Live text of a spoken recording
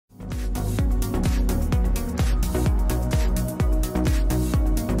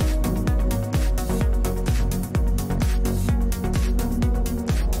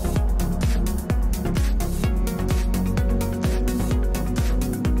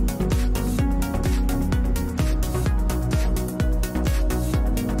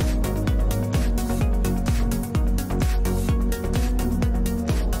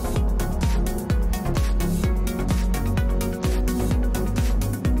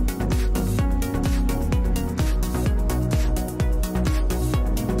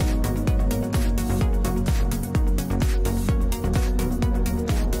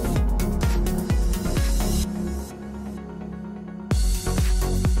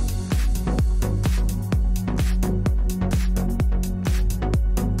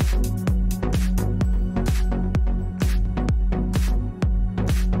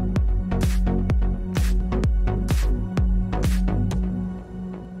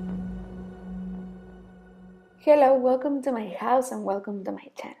Hello, welcome to my house and welcome to my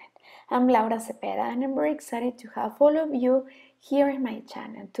channel. I'm Laura Cepeda and I'm very excited to have all of you here in my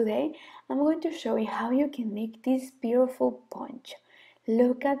channel. Today I'm going to show you how you can make this beautiful poncho.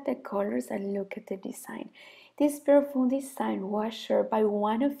 Look at the colors and look at the design. This beautiful design was shared by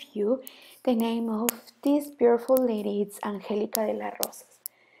one of you. The name of this beautiful lady is Angelica de las Rosas.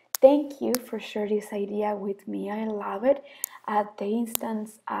 Thank you for sharing this idea with me. I love it. At the instant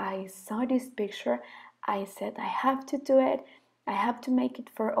I saw this picture, I said I have to do it. I have to make it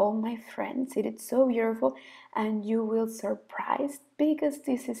for all my friends. It is so beautiful and you will surprised because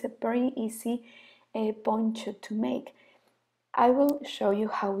this is a very easy poncho to make. I will show you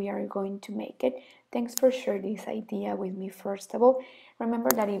how we are going to make it. Thanks for sharing this idea with me first of all.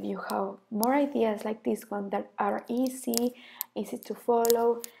 Remember that if you have more ideas like this one that are easy to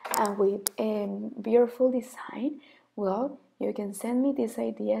follow and with beautiful design, well, you can send me these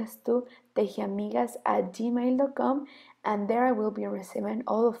ideas to tejiamigas@gmail.com and there I will be receiving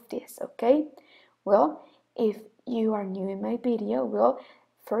all of this, okay? Well, if you are new in my video, well,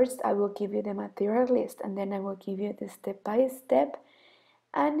 first I will give you the material list and then I will give you the step by step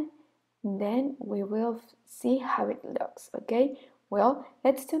and then we will see how it looks, okay? Well,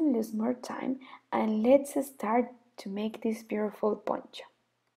 let's don't lose more time and let's start to make this beautiful poncho.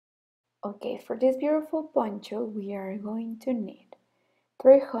 Okay, for this beautiful poncho we are going to need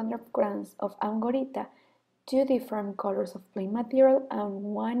 300 grams of angorita, 2 different colors of plain material and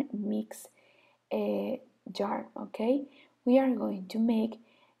 1 mix yarn, okay? We are going to make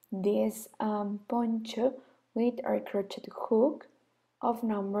this poncho with our crochet hook of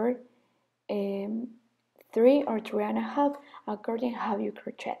number 3 or 3.5 according how you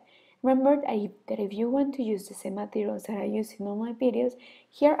crochet. Remember that if you want to use the same materials that I use in all my videos,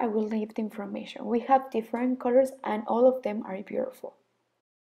 here I will leave the information. We have different colors and all of them are beautiful.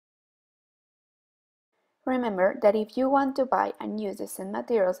 Remember that if you want to buy and use the same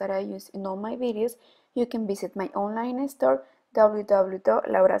materials that I use in all my videos, you can visit my online store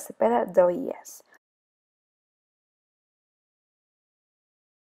www.lauracepeda.es.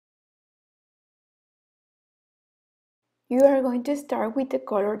 You are going to start with the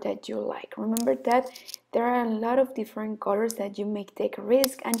color that you like. Remember that there are a lot of different colors that you may take a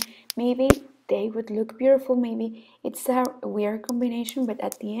risk and maybe they would look beautiful, maybe it's a weird combination, but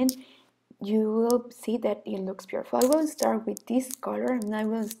at the end you will see that it looks beautiful. I will start with this color and I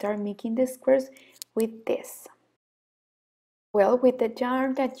will start making the squares with this. Well, with the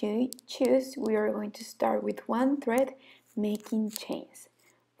yarn that you choose, we are going to start with 1 thread making chains,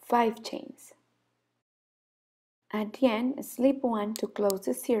 5 chains. At the end, slip 1 to close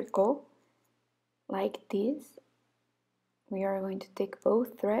the circle, like this. We are going to take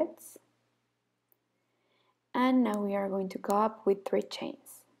both threads. And now we are going to go up with 3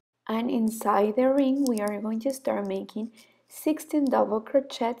 chains. And inside the ring, we are going to start making 16 double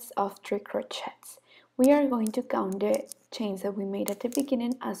crochets of 3 crochets. We are going to count the chains that we made at the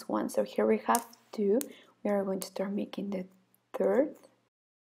beginning as 1. So here we have 2. We are going to start making the 3rd.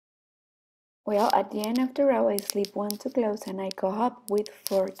 Well, at the end of the row I slip 1 to close and I go up with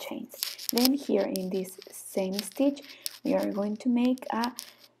 4 chains. Then here in this same stitch we are going to make a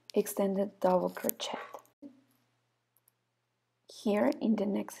extended double crochet. Here in the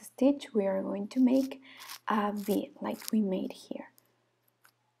next stitch we are going to make a V like we made here.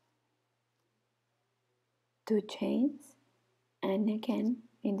 2 chains and again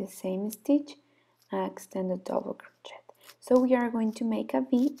in the same stitch an extended double crochet. So we are going to make a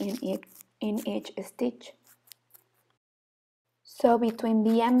V in each stitch. So between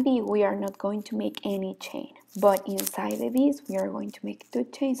V and V we are not going to make any chain, but inside the V's we are going to make 2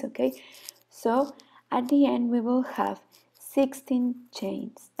 chains, okay? So at the end we will have 16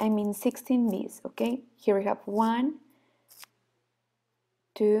 chains, 16 V's, okay? Here we have 1,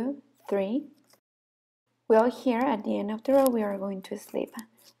 2, 3. Well, here at the end of the row we are going to slip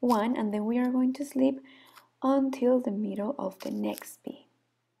 1 and then we are going to slip until the middle of the next V.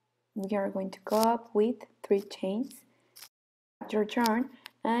 We are going to go up with 3 chains, your yarn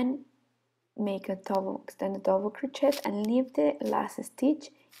and make a extend a double crochet and leave the last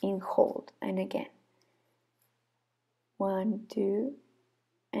stitch in hold, and again 1, 2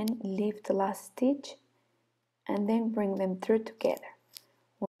 and leave the last stitch and then bring them through together,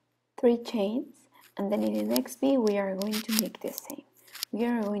 3 chains, and then in the next V we are going to make the same. We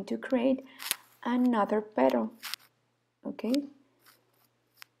are going to create another petal, okay?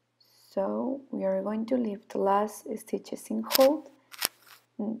 So we are going to leave the last stitches in hold.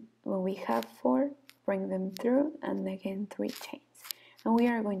 When we have 4, bring them through and again 3 chains. And we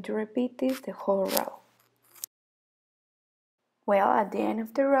are going to repeat this the whole row. Well, at the end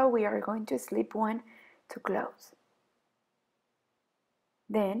of the row we are going to slip 1 to close.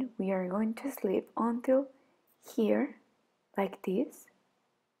 Then we are going to slip until here, like this.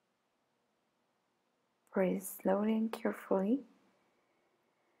 Very slowly and carefully.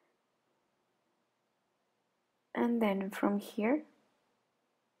 And then from here,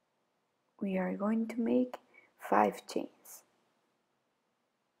 we are going to make 5 chains.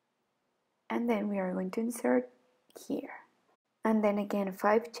 And then we are going to insert here. And then again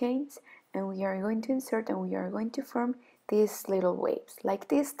 5 chains, and we are going to insert and we are going to form these little waves, like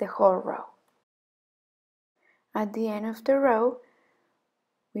this, the whole row. At the end of the row,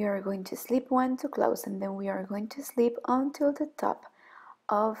 we are going to slip 1 to close, and then we are going to slip until the top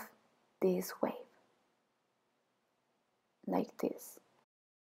of this wave, like this.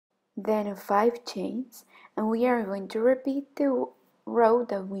 Then 5 chains, and we are going to repeat the row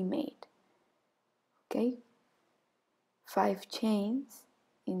that we made. Okay, 5 chains,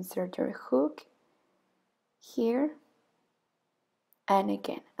 insert your hook here, and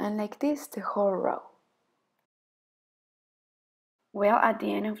again, and like this the whole row. Well, at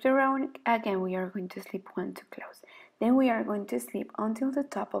the end of the row, again we are going to slip 1 to close. Then we are going to slip until the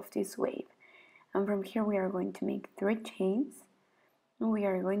top of this wave, and from here we are going to make 3 chains, and we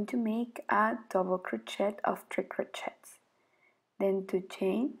are going to make a double crochet of 3 crochets, then 2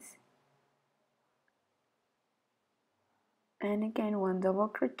 chains, and again 1 double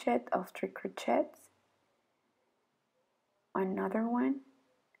crochet of 3 crochets, another one,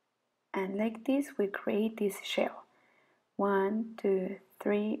 and like this we create this shell. 1, 2,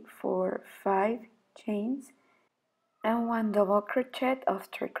 3, 4, 5 chains, and 1 double crochet of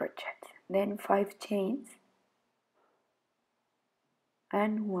 3 crochets, then 5 chains,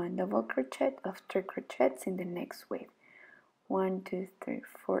 and 1 double crochet of 3 crochets in the next wave. 1, 2, 3,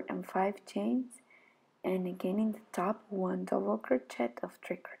 4, and 5 chains, and again in the top 1 double crochet of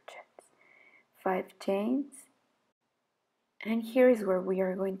 3 crochets, 5 chains, and here is where we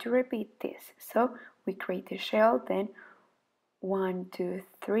are going to repeat this. So we create the shell, then 1, 2,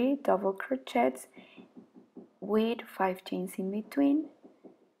 3 double crochets with 5 chains in between.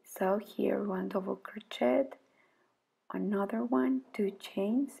 So here 1 double crochet, another one, 2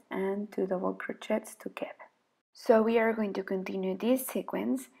 chains, and 2 double crochets together. So we are going to continue this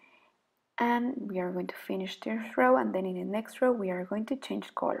sequence, and we are going to finish this row, and then in the next row we are going to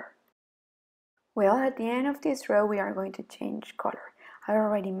change color. Well, at the end of this row we are going to change color. I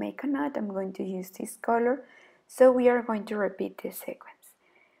already make a knot, I'm going to use this color, so we are going to repeat this sequence.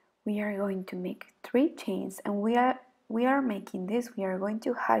 We are going to make 3 chains, and we are making this, we are going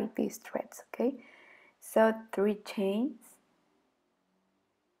to hide these threads, okay? So 3 chains,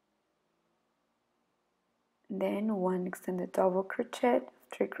 then 1 extended double crochet,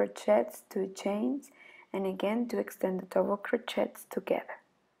 3 crochets, 2 chains, and again 2 extended double crochets together,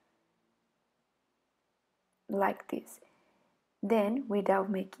 like this. Then, without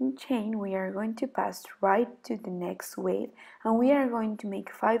making chain, we are going to pass right to the next wave, and we are going to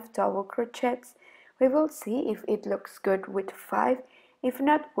make 5 double crochets. We will see if it looks good with 5. If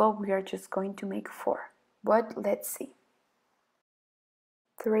not, well, we are just going to make 4. But let's see.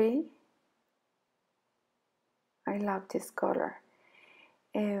 3. I love this color.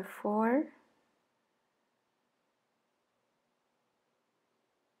 4.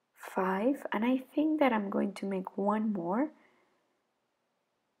 5. And I think that I'm going to make 1 more.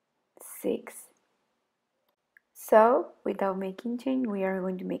 6. So, without making chain, we are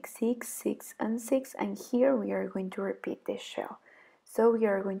going to make 6, 6, and 6, and here we are going to repeat this shell. So we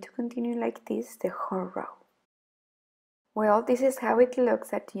are going to continue like this the whole row. Well, this is how it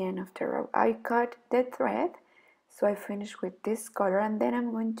looks at the end of the row. I cut the thread, so I finish with this color, and then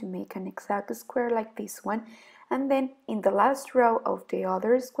I'm going to make an exact square like this one, and then in the last row of the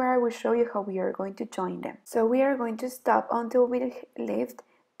other square I will show you how we are going to join them. So we are going to stop until we lift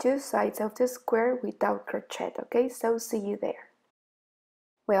 2 sides of the square without crochet, okay? So see you there.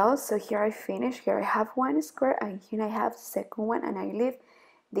 Well, so here I finish. Here I have 1 square, and here I have the second one, and I leave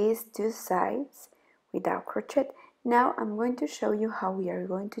these 2 sides without crochet. Now I'm going to show you how we are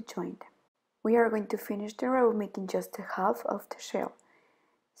going to join them. We are going to finish the row making just the half of the shell.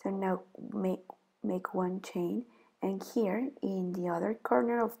 So now make 1 chain, and here in the other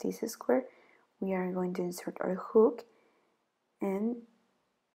corner of this square we are going to insert our hook and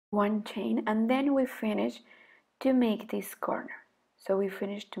 1 chain, and then we finish to make this corner. So we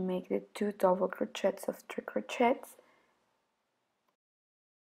finish to make the 2 double crochets of 3 crochets,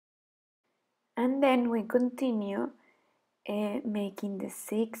 and then we continue making the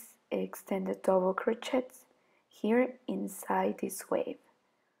 6 extended double crochets here inside this wave.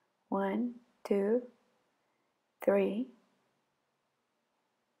 1, 2, 3,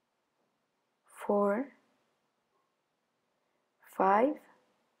 4, 5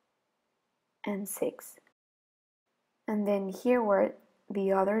 and 6. And then here where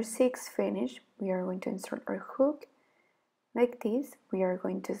the other 6 finish, we are going to insert our hook like this. We are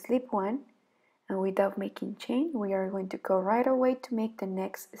going to slip one, and without making chain, we are going to go right away to make the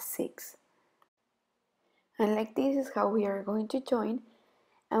next 6. And like this is how we are going to join,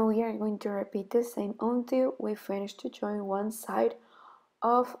 and we are going to repeat the same until we finish to join one side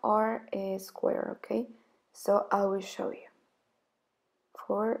of our square, okay? So I will show you.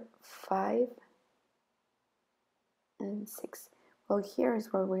 4, 5, and 6. Well, here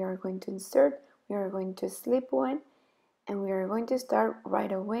is where we are going to insert. We are going to slip one, and we are going to start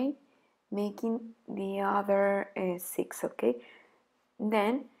right away making the other 6, okay?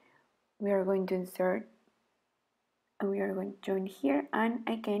 Then we are going to insert, and we are going to join here, and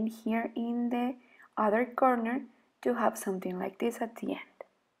again here in the other corner to have something like this at the end.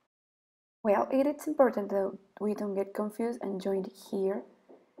 Well, it is important that we don't get confused and join here,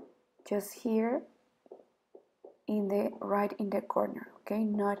 just here in the right in the corner, okay?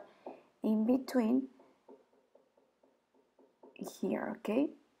 Not in between here, okay?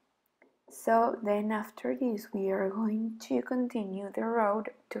 So then after this we are going to continue the road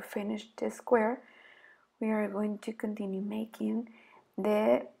to finish the square. We are going to continue making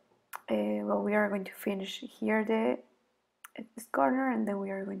the well, we are going to finish here this corner, and then we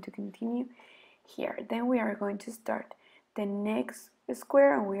are going to continue here. Then we are going to start the next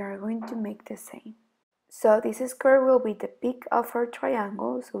square, and we are going to make the same. So this square will be the peak of our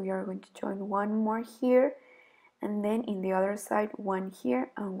triangle, so we are going to join one more here, and then in the other side one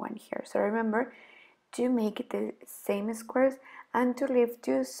here and one here. So remember to make the same squares and to leave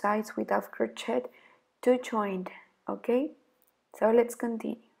two sides without crochet to join, okay? So let's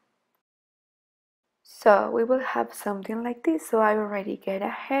continue. So we will have something like this. So I already get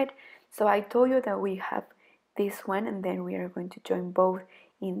ahead. So I told you that we have this one, and then we are going to join both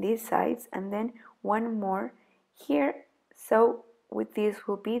in these sides, and then one more here. So with this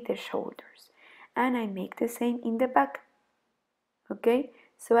will be the shoulders, and I make the same in the back, okay?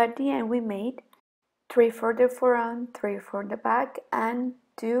 So at the end we made 3 for the front, 3 for the back, and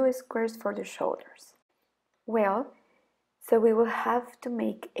 2 squares for the shoulders. Well, so we will have to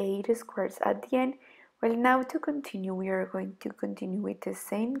make 8 squares at the end. Well, now to continue, we are going to continue with the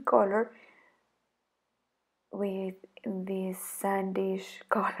same color, with this sandish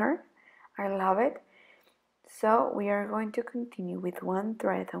color. I love it. So we are going to continue with one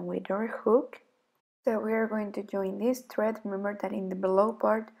thread and with our hook. So we are going to join this thread. Remember that in the below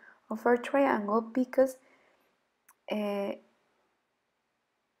part of our triangle, because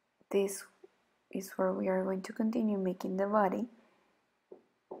this is where we are going to continue making the body,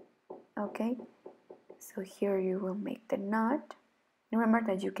 okay? So here you will make the knot. Remember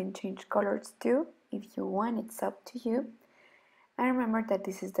that you can change colors too if you want, it's up to you. And remember that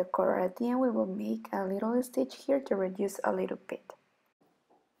this is the color. At the end we will make a little stitch here to reduce a little bit.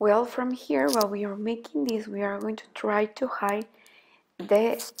 Well, from here, while we are making this, we are going to try to hide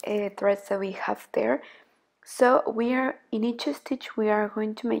the threads that we have there. So we are, in each stitch we are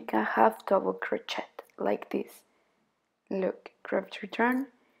going to make a half double crochet like this. Look, grab your turn,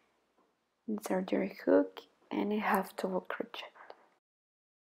 insert your hook, and a half double crochet.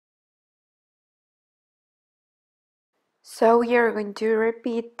 So we are going to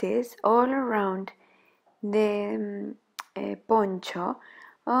repeat this all around the poncho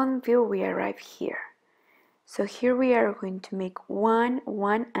until we arrive here. So here we are going to make 1,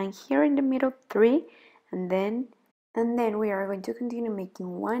 1, and here in the middle 3, and then we are going to continue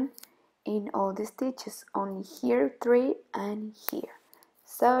making 1 in all the stitches, only here 3 and here.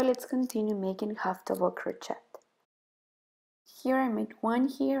 So let's continue making half double crochet. Here I made 1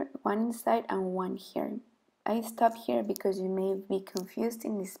 here, 1 inside, and 1 here. I stop here because you may be confused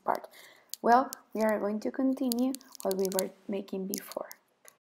in this part. Well, we are going to continue what we were making before.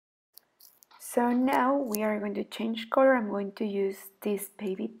 So now we are going to change color. I'm going to use this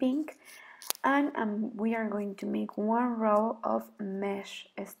baby pink, and we are going to make 1 row of mesh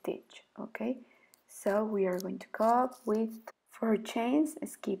stitch, okay? So we are going to go up with 4 chains,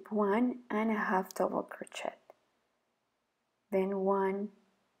 skip 1 and a half double crochet, then 1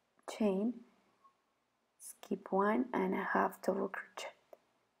 chain, skip 1 and a half double crochet,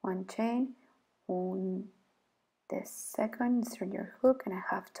 1 chain, the second, insert your hook and a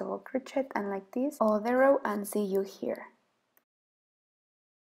half double crochet, and like this all the row, and see you here.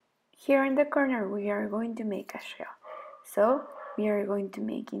 Here in the corner we are going to make a shell. So we are going to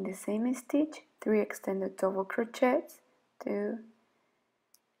make in the same stitch 3 extended double crochets, 2,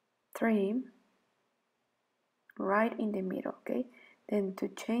 3, right in the middle, okay? Then 2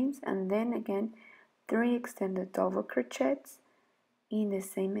 chains, and then again 3 extended double crochets, in the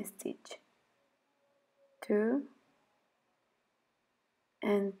same stitch, 2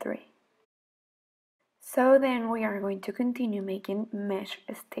 and 3. So then we are going to continue making mesh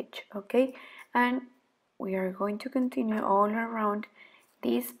stitch, okay? And we are going to continue all around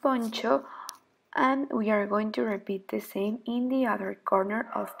this poncho, and we are going to repeat the same in the other corner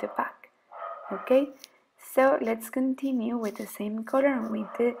of the back, okay? So let's continue with the same color and with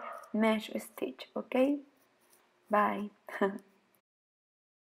the mesh stitch, okay? Bye.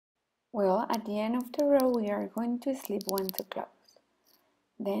 Well, at the end of the row we are going to slip one to close.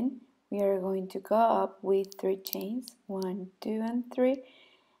 Then we are going to go up with 3 chains, 1, 2 and 3,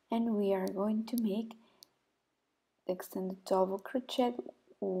 and we are going to make the extended double crochet,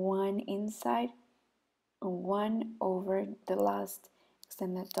 one inside and one over the last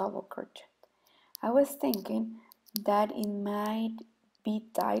extended double crochet. I was thinking that it might be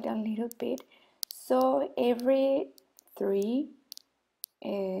tight a little bit, so every 3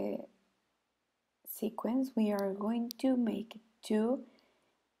 sequence we are going to make 2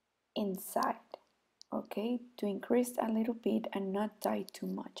 inside, okay, to increase a little bit and not tie too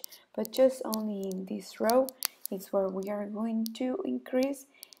much, but just only in this row is where we are going to increase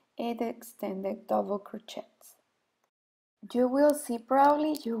the extended double crochets. You will see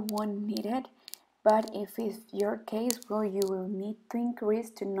probably you won't need it, but if it's your case, well, you will need to increase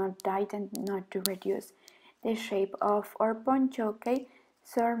to not tighten, not to reduce the shape of our poncho, okay?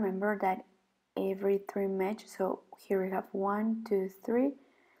 So remember that every 3 match, so here we have 1, 2, 3.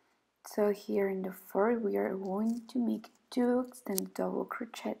 So here in the 4 we are going to make 2 extended double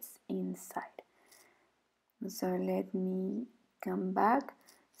crochets inside. So let me come back.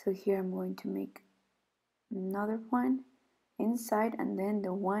 So here I'm going to make another one inside, and then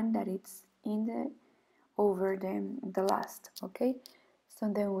the one that it's in the over the last, okay?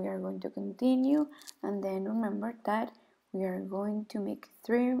 So then we are going to continue, and then remember that we are going to make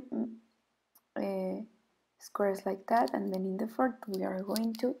 3 squares like that, and then in the 4th we are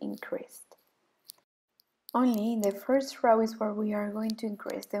going to increase. Only in the first row is where we are going to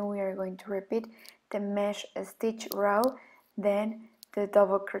increase. Then we are going to repeat the mesh stitch row, then the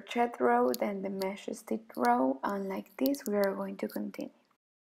double crochet row, then the mesh stitch row, and like this we are going to continue.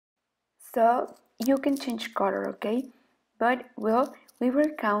 So you can change color, okay? But well, we will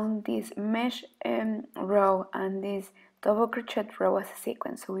count this mesh row and this double crochet row as a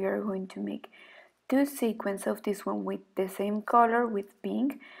sequence. So we are going to make 2 sequences of this one with the same color, with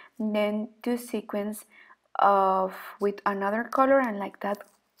pink, and then 2 sequences of with another color, and like that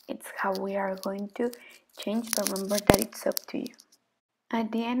it's how we are going to change, but remember that it's up to you.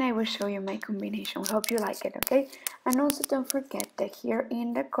 At the end I will show you my combination. Hope you like it, okay? And also don't forget that here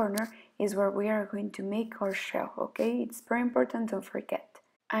in the corner is where we are going to make our shell, okay? It's very important, don't forget.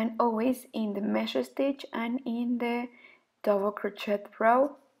 And always in the mesh stitch and in the double crochet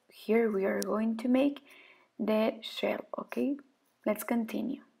row, here we are going to make the shell, okay? Let's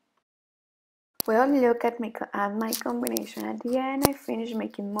continue. Well, look at my combination. At the end I finished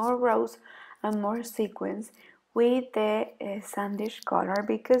making more rows and more sequins with the sandish color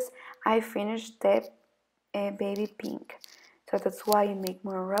because I finished the baby pink, so that's why I make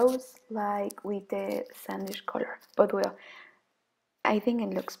more rows like with the sandish color. But well, I think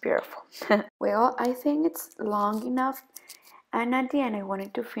it looks beautiful. Well, I think it's long enough, and at the end I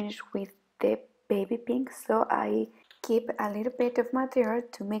wanted to finish with the baby pink, so I keep a little bit of material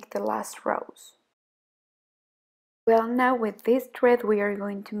to make the last rows. Well, now with this thread we are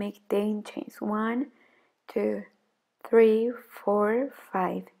going to make 10 chains. 1, 2, 3, 4,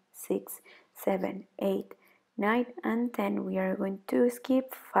 5, 6, 7, 8, 9 and 10. We are going to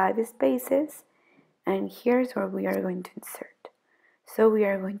skip 5 spaces, and here's where we are going to insert. So we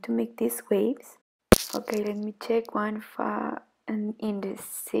are going to make these waves. Okay, let me check 1, 5, and in the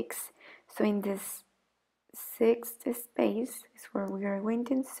 6. So in this 6th space is where we are going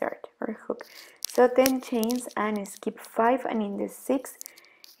to insert our hook. So 10 chains and skip 5, and in the 6th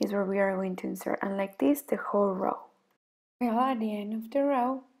is where we are going to insert, and like this the whole row. Well, at the end of the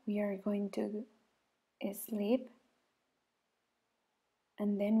row we are going to slip,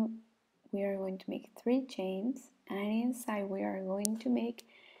 and then we are going to make 3 chains, and inside we are going to make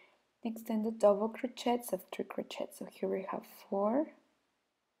extended double crochets of 3 crochets. So here we have 4,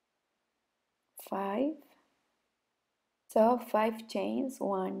 5. So 5 chains,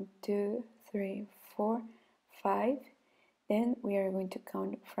 1, 2, 3, 4, 5. Then we are going to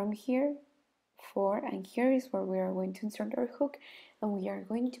count from here 4, and here is where we are going to insert our hook, and we are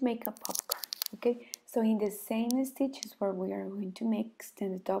going to make a popcorn. Okay, so in the same stitches where we are going to make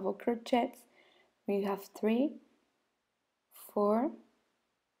extended double crochets, we have 3, 4,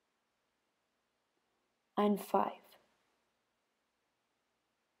 and 5.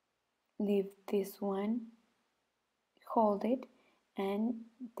 leave this one, hold it, and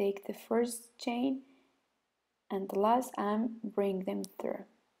take the first chain and the last and bring them through.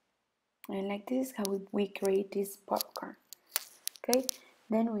 And like this is how we create this popcorn. Okay,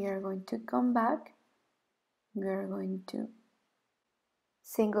 then we are going to come back, we are going to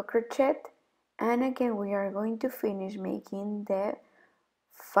single crochet, and again we are going to finish making the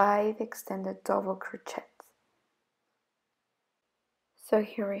 5 extended double crochets. So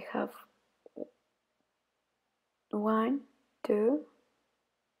here I have 1, 2,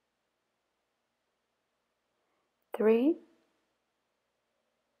 3,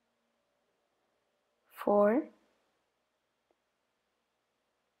 4,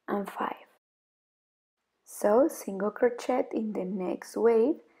 and 5. So single crochet in the next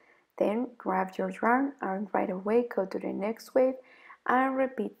wave, then grab your yarn and right away go to the next wave and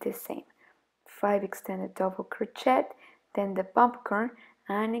repeat the same. 5 extended double crochet, then the popcorn,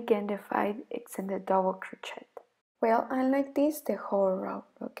 and again the 5 extended double crochet. Well, and like this the whole row,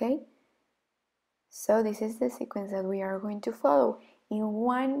 okay? So this is the sequence that we are going to follow. In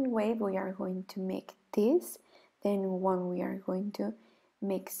one wave we are going to make this, then one we are going to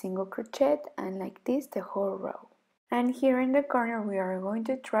make single crochet, and like this the whole row. And here in the corner we are going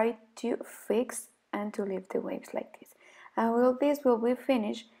to try to fix and to leave the waves like this. And this will be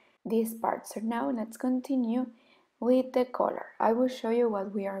finished this part. So now let's continue with the color. I will show you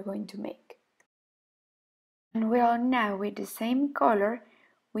what we are going to make. And well, now with the same color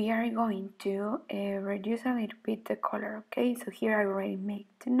we are going to reduce a little bit the color. Okay, so here I already made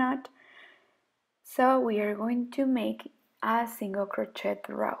the knot, so we are going to make a single crochet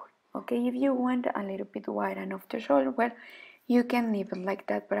row. Okay, if you want a little bit wide and off the shoulder, well, you can leave it like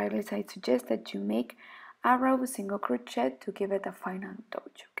that, but at least I suggest that you make a row single crochet to give it a final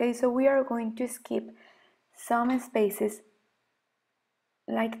touch. Okay, so we are going to skip some spaces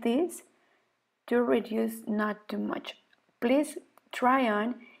like this to reduce not too much. Please try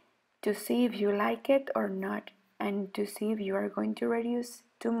on to see if you like it or not, and to see if you are going to reduce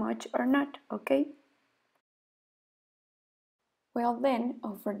too much or not. Okay, well, then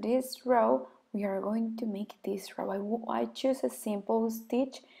over this row we are going to make this row. I choose a simple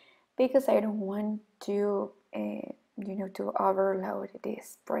stitch because I don't want to to overload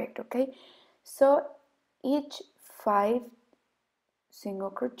this project. Okay, so each 5 single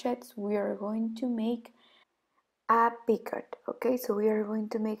crochets we are going to make a picot. Okay, so we are going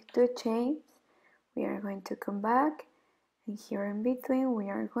to make 2 chains, we are going to come back, and here in between we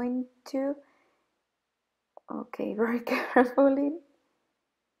are going to, okay, very carefully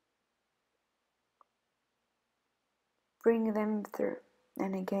bring them through,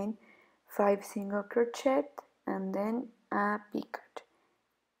 and again 5 single crochet and then a picot,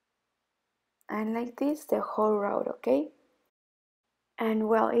 and like this the whole row. Okay, and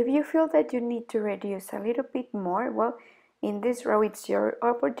well, if you feel that you need to reduce a little bit more, well, in this row it's your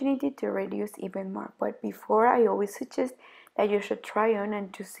opportunity to reduce even more, but before I always suggest that you should try on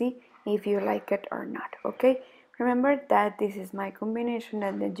and to see if you like it or not. Okay, remember that this is my combination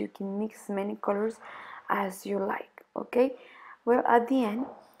and that you can mix many colors as you like. Okay, well, at the end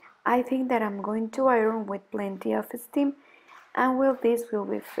I think that I'm going to iron with plenty of steam, and well, this will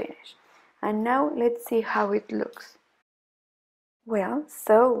be finished. And now let's see how it looks. Well,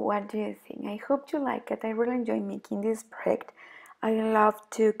 so what do you think? I hope you like it. I really enjoy making this project. I love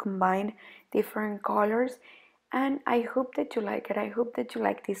to combine different colors, and I hope that you like it. I hope that you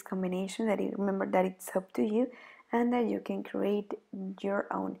like this combination, that you remember that it's up to you and that you can create your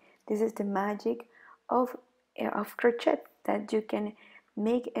own. This is the magic of crochet, that you can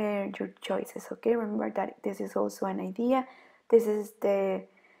make your choices. Okay, remember that this is also an idea. This is the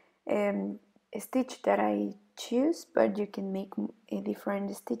stitch that I choose, but you can make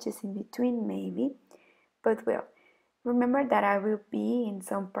different stitches in between maybe. But well, remember that I will be in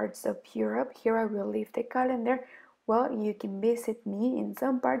some parts of Europe. Here I will leave the calendar. Well, you can visit me in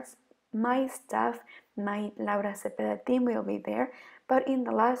some parts. My staff, my Laura Cepeda team will be there, but in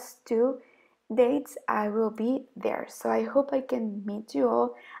the last 2 dates I will be there. So I hope I can meet you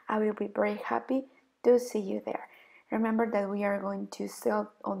all. I will be very happy to see you there. Remember that we are going to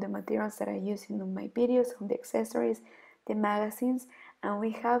sell all the materials that I use in my videos, on the accessories, the magazines, and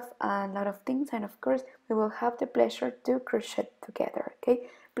we have a lot of things, and of course we will have the pleasure to crochet together. Okay,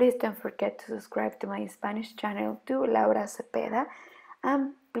 please don't forget to subscribe to my Spanish channel, to Laura Cepeda,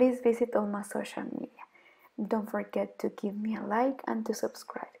 and please visit all my social media. Don't forget to give me a like and to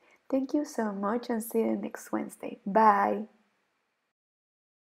subscribe. Thank you so much, and see you next Wednesday. Bye.